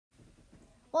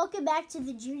Welcome back to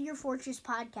the Junior Fortress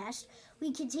podcast.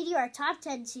 We continue our top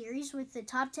 10 series with the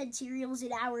top 10 cereals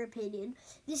in our opinion.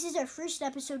 This is our first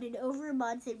episode in over a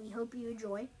month, and we hope you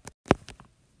enjoy.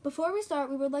 Before we start,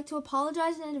 we would like to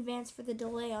apologize in advance for the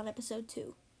delay on episode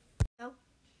 2. Oh.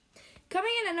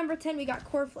 Coming in at number 10, we got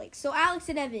cornflakes. So, Alex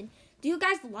and Evan, do you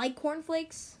guys like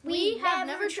cornflakes? We have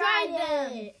never tried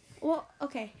them. Well,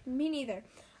 okay, me neither.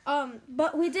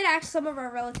 But we did ask some of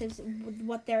our relatives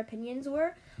what their opinions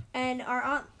were, and our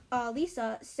aunt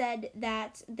Lisa said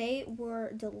that they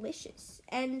were delicious.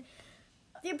 And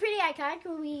they're pretty iconic.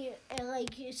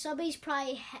 Somebody's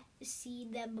probably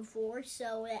seen them before,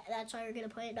 so that's why we're gonna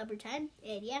put it at number 10.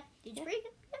 And it's pretty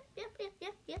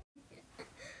good. Yeah.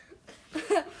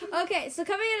 Okay, so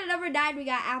coming in at number 9, we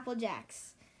got Apple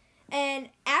Jacks. And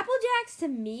Apple Jacks to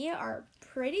me are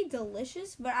pretty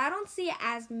delicious, but I don't see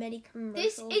as many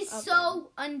commercials. This is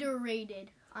so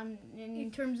underrated.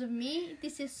 In terms of me,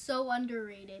 this is so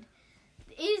underrated.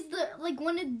 It is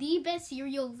one of the best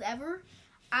cereals ever.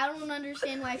 I don't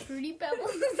understand why Fruity Pebbles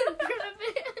is in front of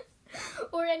it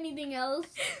or anything else.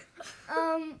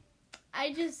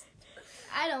 I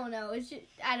don't know.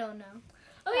 I don't know.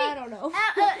 Okay, I don't know.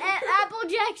 Apple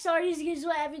Jacks are, is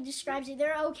what Evan describes it.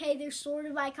 They're okay. They're sort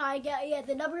of iconic. Yeah,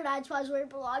 the number 9 spot is where it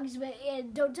belongs. But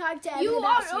don't talk to Evan you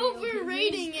about are cereal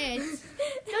overrating opinions.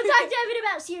 it. Don't talk to Evan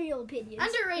about cereal opinions.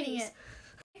 Underrating please.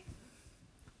 it.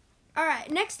 All right,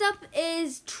 next up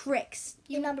is Trix.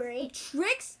 Number 8.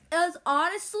 Trix is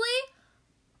honestly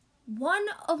one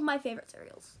of my favorite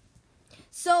cereals.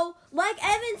 So, like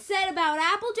Evan said about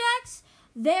Apple Jacks,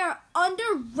 they're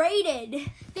underrated.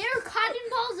 They're cotton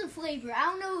balls of flavor. I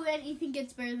don't know if anything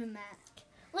gets better than that.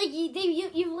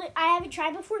 I haven't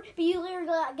tried before, but you literally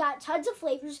got tons of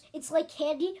flavors. It's like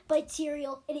candy, but it's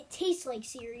cereal, and it tastes like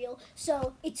cereal,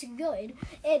 so it's good.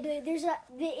 And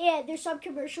there's some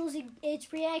commercials, and it's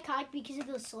pretty iconic because of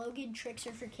the slogan, "Tricks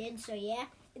are for kids." So yeah,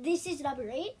 this is number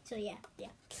 8. So yeah.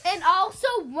 And also,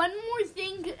 one more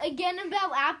thing again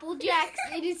about Apple Jacks,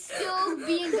 it is still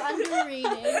being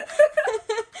underrated.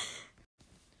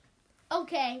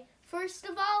 Okay, first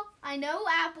of all, I know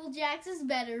Apple Jacks is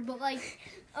better, but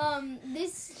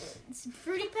this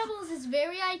Fruity Pebbles is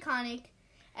very iconic.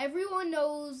 Everyone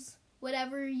knows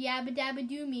whatever Yabba Dabba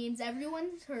Doo means.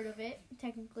 Everyone's heard of it.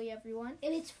 Technically, everyone.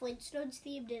 And it's Flintstones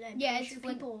themed, and I'm pretty sure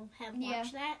people have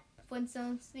watched that.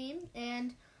 Flintstones theme.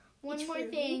 And one more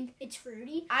fruity. thing. It's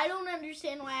fruity. I don't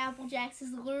understand why Apple Jacks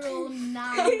is literal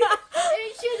 9.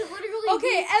 It should literally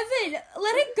Okay, Evan,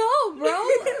 let it go, bro.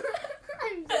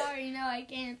 I'm sorry, no, I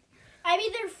can't. I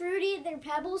mean, they're fruity, they're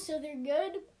pebbles, so they're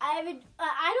good. I don't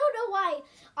know why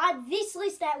on this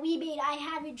list that we made, I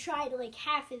haven't tried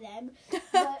half of them.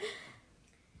 But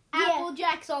Apple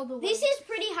Jacks all the way. This is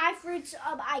pretty high for its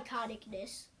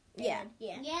iconicness. Yeah.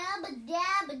 Yabba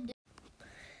Dabba Doo.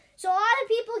 So a lot of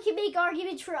people can make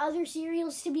arguments for other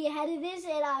cereals to be ahead of this,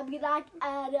 and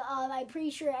I'm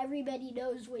pretty sure everybody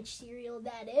knows which cereal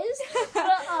that is.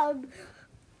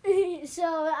 So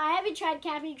I haven't tried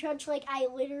Captain Crunch. I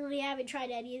literally haven't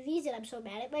tried any of these, and I'm so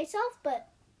mad at myself. But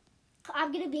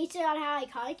I'm gonna base it on how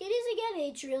iconic it is again.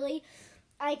 It's really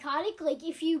iconic.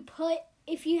 If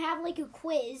you have a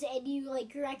quiz and you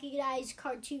recognize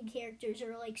cartoon characters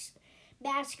or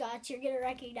mascots, you're gonna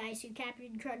recognize who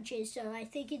Captain Crunch is. So I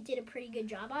think it did a pretty good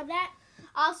job on that.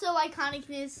 Also,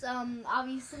 iconicness.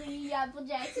 Obviously, Apple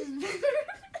Jacks is better.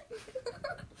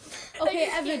 Okay,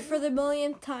 Evan, for the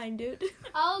millionth time, dude.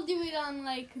 I'll do it on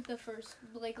the first,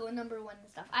 number 1 and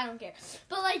stuff. I don't care.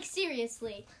 But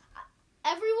seriously,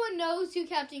 everyone knows who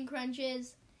Captain Crunch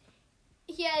is.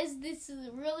 He has this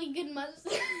really good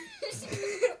mustache.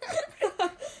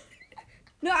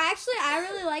 No, actually, I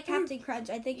really like Captain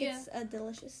Crunch. I think it's a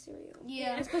delicious cereal.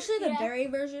 Yeah. Especially the berry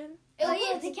version.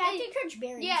 The Captain Crunch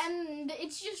berries. Yeah, and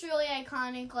it's just really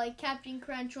iconic. Captain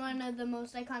Crunch, one of the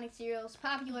most iconic cereals.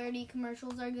 Popularity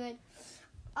commercials are good.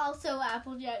 Also,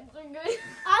 Apple Jacks are good.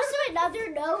 Also, another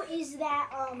note is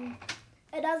that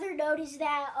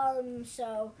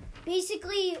so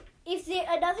basically, if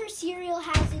another cereal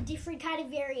has a different kind of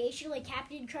variation, like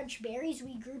Captain Crunch berries,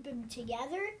 we group them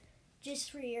together.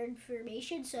 Just for your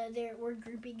information, so we're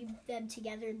grouping them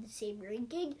together in the same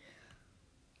ranking.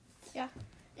 Yeah.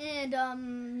 And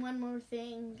one more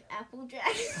thing, Apple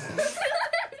Jacks.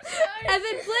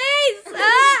 Evan, please!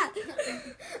 Ah!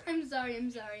 I'm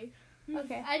sorry.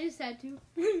 Okay. I just had to.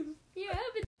 Yeah,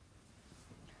 but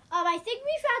I think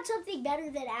we found something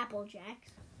better than Apple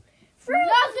Jacks.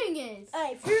 Nothing is.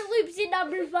 Alright, Fruit Loops in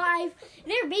number 5.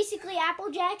 They're basically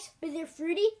Apple Jacks, but they're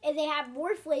fruity and they have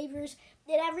more flavors.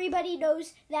 And everybody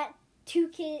knows that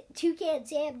Toucan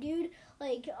Sam, dude.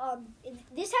 Like,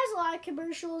 this has a lot of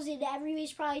commercials, and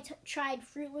everybody's probably tried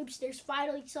Fruit Loops. There's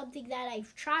finally something that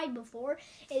I've tried before,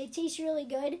 and it tastes really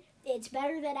good. It's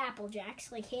better than Apple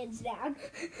Jacks, like, hands down.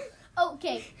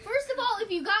 Okay, first of all,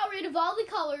 if you got rid of all the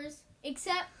colors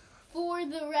except for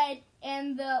the red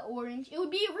and the orange, it would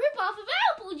be a ripoff of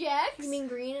Apple Jacks. You mean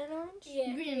green and orange?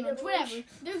 Yeah, Green and orange, whatever.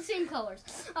 They're the same colors.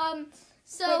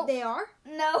 So Wait, they are?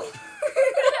 no.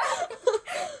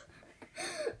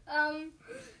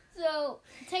 So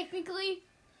technically,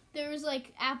 there's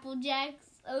like Apple Jacks.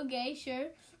 Okay, sure.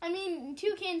 I mean,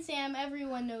 Toucan Sam,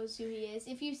 everyone knows who he is.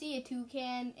 If you see a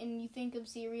toucan and you think of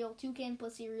cereal, toucan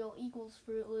plus cereal equals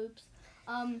Fruit Loops.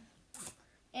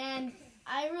 And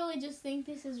I really just think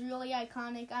this is really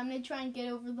iconic. I'm going to try and get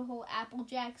over the whole Apple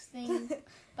Jacks thing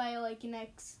by, like,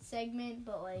 next segment.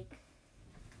 But, like,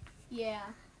 yeah,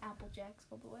 Apple Jacks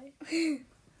all the way.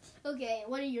 Okay,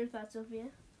 what are your thoughts, Sophia?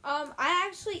 I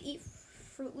actually eat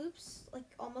Fruit Loops, like,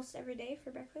 almost every day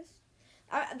for breakfast.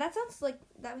 That sounds like,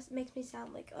 makes me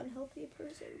sound like an unhealthy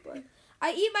person, but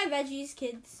I eat my veggies,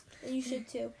 kids, and you should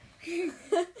too.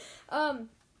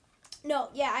 No,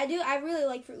 yeah, I do. I really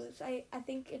like Fruit Loops. I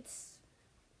think it's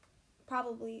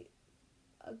probably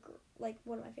like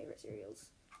one of my favorite cereals.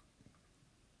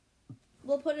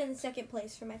 We'll put it in second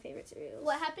place for my favorite cereals.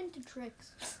 What happened to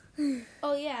Trix?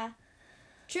 Oh yeah,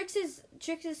 Trix is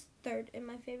third in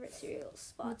my favorite cereal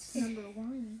spots. Number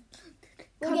one?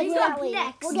 We'll Coming get to that up later.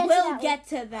 next, We'll We'll get get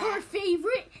to Her that.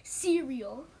 favorite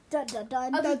cereal. Dun, dun,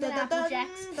 dun. Other than Apple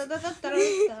Jacks. Yeah.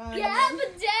 Yabba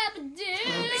dabba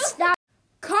doo. Stop.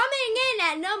 Coming in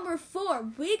at number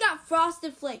 4, we got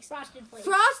Frosted Flakes. Frosted Flakes.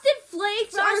 Frosted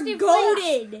Flakes Frosted are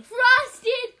goated.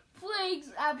 Frosted Flakes.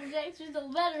 Apple Jacks are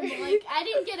still better, but like I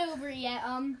didn't get over it yet.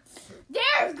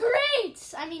 They're great.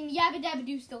 I mean, Yabba Dabba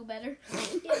Doo's still better.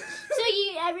 Yeah. So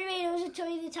everybody knows a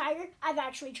Tony the Tiger. I've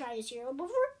actually tried a cereal before.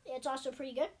 It's also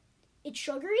pretty good. It's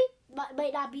sugary,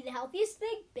 might not be the healthiest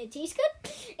thing, but it tastes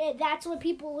good. And that's what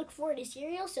people look for in a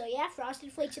cereal. So yeah,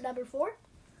 Frosted Flakes at number 4.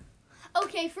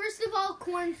 Okay, first of all,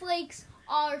 Corn Flakes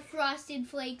are Frosted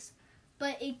Flakes,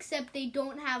 but except they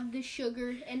don't have the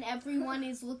sugar, and everyone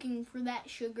is looking for that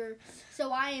sugar.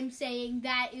 So I am saying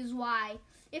that is why.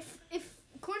 If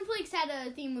Corn Flakes had a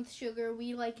theme with sugar,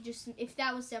 if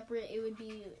that was separate, it would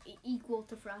be equal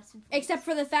to Frosted Flakes. Except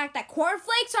for the fact that Corn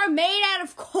Flakes are made out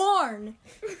of corn.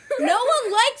 No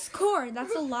one likes corn.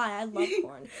 That's a lie. I love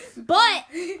corn. But,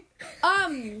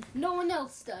 no one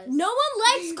else does. no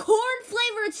one likes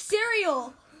corn-flavored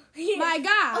cereal. My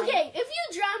God. Okay, if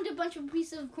you drowned a bunch of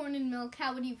pieces of corn in milk,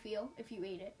 how would you feel if you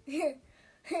ate it?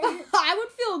 I would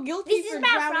feel guilty This is for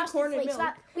about drowning Frosted corn in Flakes.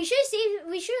 milk.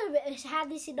 We should have had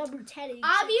this in number 10.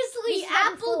 Obviously, This is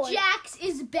number Apple 4. Jacks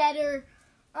is better.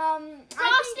 I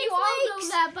think you all know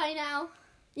that by now.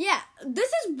 Yeah, this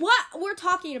is what we're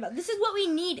talking about. This is what we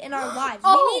need in our lives.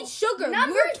 Oh, we need sugar.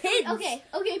 Number We're 3. kids.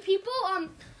 Okay, people.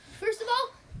 First of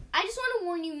all, I just want to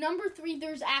warn you. Number 3,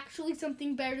 there's actually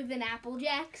something better than Apple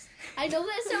Jacks. I know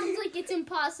that sounds like it's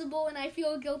impossible, and I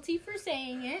feel guilty for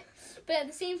saying it, but at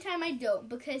the same time, I don't,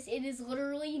 because it is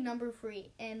literally number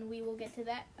 3, and we will get to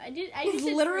that. I It's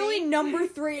said literally 3. number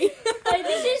 3.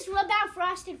 This is about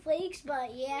Frosted Flakes,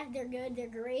 but yeah, they're good. They're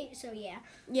great. So yeah.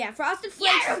 Yeah, Frosted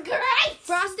Flakes. You're great.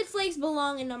 Frosted Flakes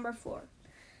belong in number 4.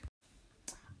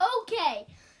 Okay,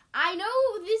 I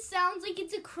know this sounds like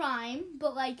it's a crime,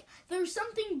 but like there's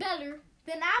something better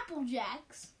than Apple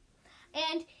Jacks,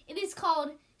 and it is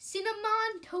called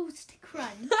Cinnamon Toast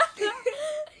Crunch.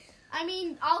 I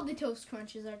mean, all the Toast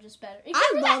Crunches are just better. Except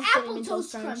for love the Apple Cinnamon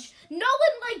Toast Toast Crunch. No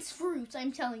one likes fruits,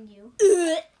 I'm telling you.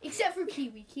 Except for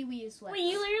Kiwi. Kiwi is wet. Wait,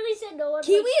 you literally said no one.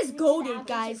 Kiwi likes is fruits and goated, apples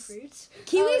guys. and fruits.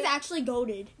 Kiwi is actually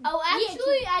goated. Oh, Yeah,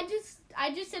 actually,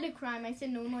 I just said a crime. I said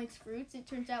no one likes fruits. It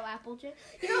turns out Apple Jacks.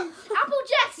 You know, Apple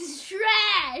Jacks is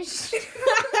trash.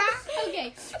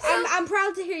 Okay, so I'm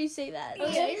proud to hear you say that.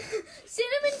 okay.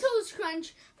 Cinnamon Toast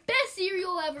Crunch, best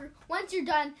cereal ever. Once you're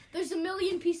done, there's a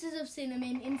million pieces of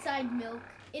cinnamon inside milk.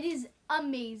 It is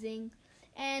amazing,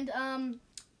 and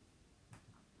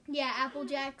yeah, Apple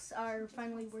Jacks are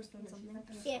finally worse than something.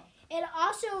 Yeah, and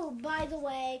also, by the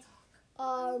way,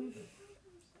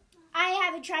 I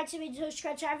haven't tried Cinnamon Toast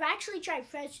Crunch. I've actually tried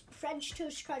French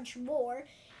Toast Crunch more,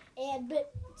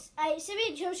 but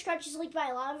Cinnamon Toast Crunch is liked by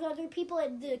a lot of other people,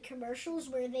 and the commercials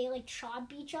where they like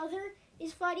chomp each other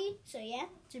is funny. So yeah,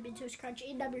 Cinnamon Toast Crunch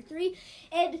in number 3,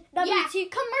 and number 2.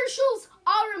 Commercials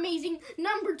are amazing.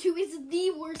 Number 2 is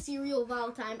the worst cereal of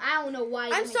all time. I don't know why.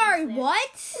 I'm sorry,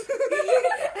 what?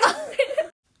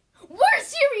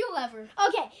 Worst cereal ever.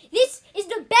 Okay, this is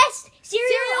the best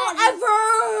cereal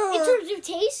ever! in terms of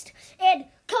taste, and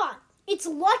come on, it's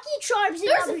Lucky Charms in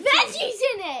There's number 2. veggies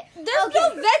in it. There's no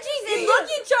veggies in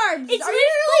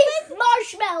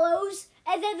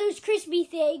those crispy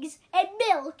things and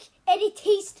milk, and it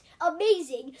tastes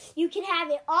amazing. You can have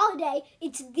it all day.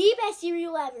 It's the best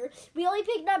cereal ever. We only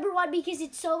picked number 1 because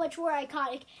it's so much more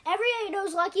iconic. Everybody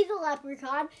knows Lucky the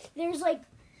Leprechaun. There's like...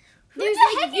 Who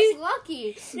the heck is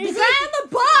Lucky? The guy on the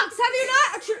box. Have you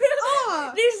not?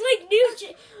 There's like new,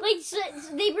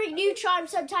 they bring new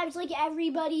charms sometimes. Like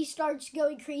everybody starts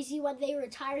going crazy when they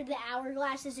retire the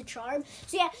hourglass as a charm.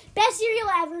 So yeah, best cereal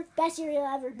ever, best cereal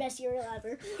ever, best cereal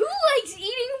ever. Who likes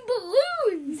eating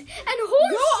balloons and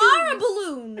horseshoes? You are a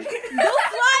balloon. Go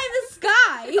fly in the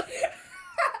sky.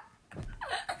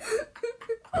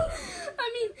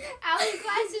 I mean,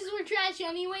 hourglasses were trash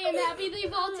anyway. I'm happy they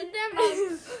vaulted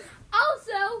them.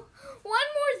 Also, one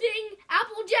more thing,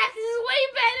 Applejack is way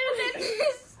better than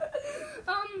this.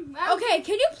 Okay,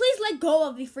 can you please let go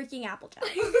of the freaking Applejack?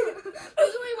 There's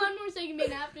only one more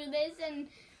segment after this, and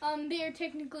they're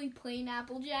technically plain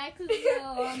Applejacks. So,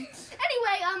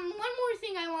 anyway, one more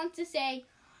thing I want to say.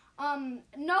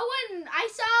 I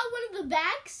saw one of the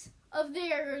backs of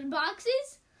their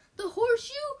boxes. The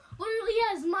horseshoe literally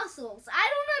has muscles. I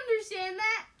don't understand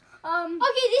that.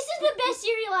 Okay, this is the best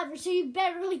cereal ever, so you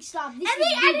better stop. This and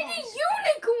they added a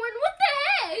unicorn. What the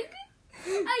heck?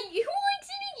 Who likes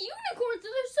eating unicorns?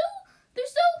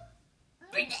 They're so.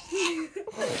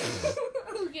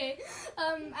 Okay.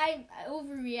 I'm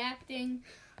overreacting.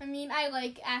 I mean, I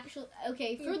like actually.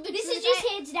 Okay, for the this truth, is just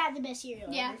hands down the best cereal.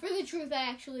 Yeah, ever. for the truth, I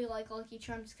actually like Lucky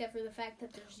Charms, except for the fact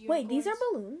that there's unicorns. Wait, these are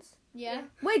balloons? Yeah.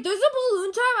 Wait, there's a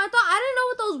balloon charm? I didn't know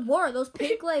what those were. Those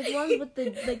pink ones with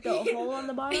the hole on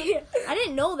the bottom. I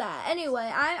didn't know that. Anyway,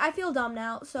 I feel dumb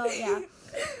now. So yeah.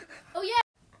 Oh yeah.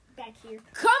 Back here.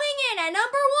 Coming in at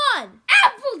number 1,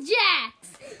 Applejacks.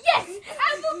 Yes,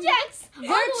 Applejacks.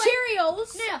 they're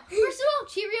Cheerios. No. First of all,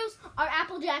 Cheerios are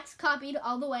Applejacks copied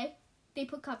all the way. They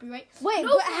put copyright. Wait,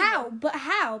 No but flavor. how? But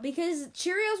how? Because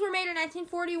Cheerios were made in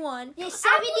 1941. Yeah,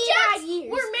 79 Applejacks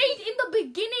years. were made in the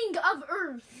beginning of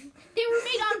Earth. They were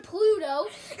made on Pluto.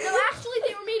 No, actually,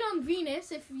 they were made on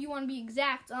Venus, if you want to be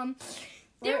exact.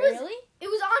 Really? It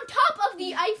was on top of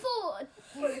the Eiffel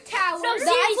Tower. No, The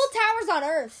Eiffel Tower's on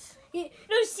Earth. Yeah,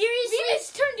 no, seriously.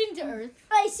 Venus turned into Earth.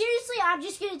 Like, seriously, I'm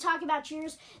just going to talk about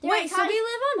Cheerios. They're Wait, so iconic. we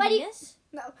live on Why do you- Venus?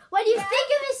 No. When you think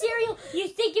of a cereal, you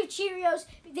think of Cheerios.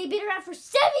 They've been around for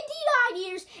 79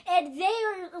 years, and they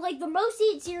are like the most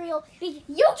eaten cereal. You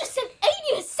just said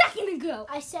 80 a second ago.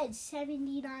 I said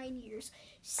 79 years.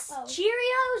 Oh.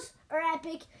 Cheerios are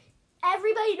epic.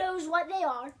 Everybody knows what they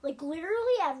are. Like,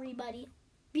 literally everybody.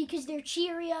 Because they're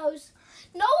Cheerios.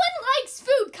 No one likes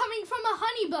food coming from a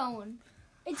honey bone.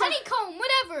 It's Honeycomb,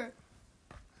 whatever.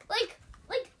 Like,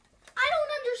 I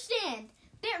don't understand.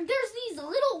 There's these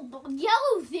little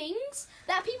yellow things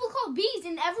that people call bees,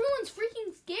 and everyone's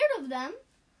freaking scared of them.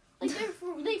 Like,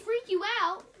 they freak you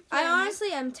out. I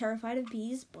honestly am terrified of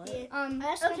bees, but...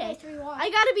 That's what Okay. my 3 want.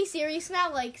 I gotta be serious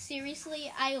now. Like,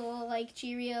 seriously, I like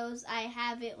Cheerios. I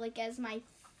have it, like, as my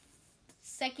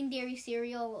secondary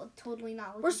cereal. Totally not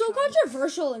Lucky We're so Charms.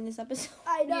 controversial in this episode.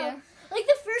 I know. Yeah. Like,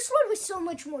 the first one was so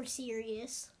much more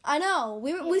serious. I know.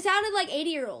 We sounded like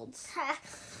 80-year-olds.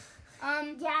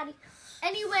 Yeah.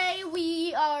 Anyway,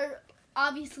 we are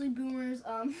obviously boomers.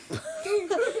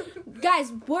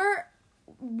 Guys,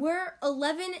 we're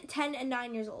 11, 10, and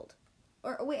 9 years old.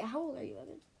 Or wait, how old are you,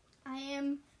 Evan? I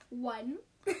am 1.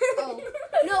 Oh.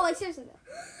 No, like seriously though.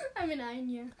 I'm a 9,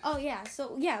 yeah. Oh yeah,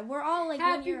 so yeah, we're all like 1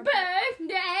 Happy year apart. birthday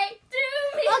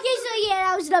to me. Okay, so yeah,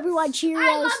 that was number 1, Cheerios.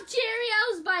 I love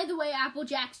Cheerios, by the way,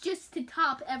 Applejacks. Just to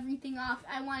top everything off,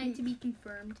 I want it to be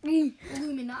confirmed.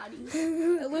 Illuminati.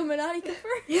 Illuminati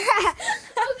confirmed.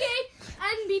 Okay,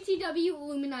 and BTW,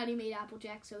 Illuminati made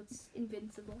Applejack, so it's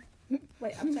invincible.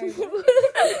 Wait, I'm sorry.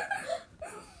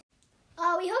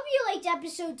 We hope you liked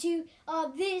episode 2.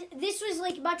 This was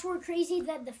like much more crazy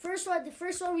than the first one. The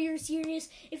first one we were serious.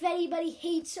 If anybody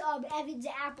hates Evan's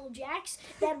Applejacks,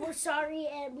 then we're sorry,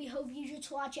 and we hope you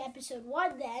just watch episode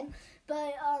 1 then.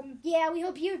 But yeah, we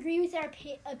hope you agree with our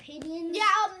opinions.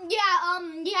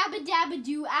 Yabba dabba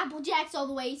do, Applejacks all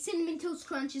the way. Cinnamon Toast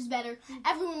Crunch is better.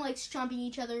 Everyone likes chomping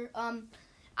each other.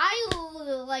 I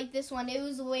like this one. It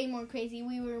was way more crazy.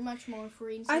 We were much more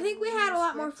free. I think we had a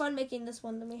lot more fun making this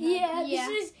one than we had. Yeah,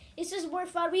 this is more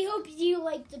fun. We hope you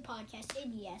liked the podcast,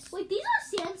 and yes. Wait, these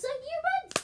are Samsung earbuds?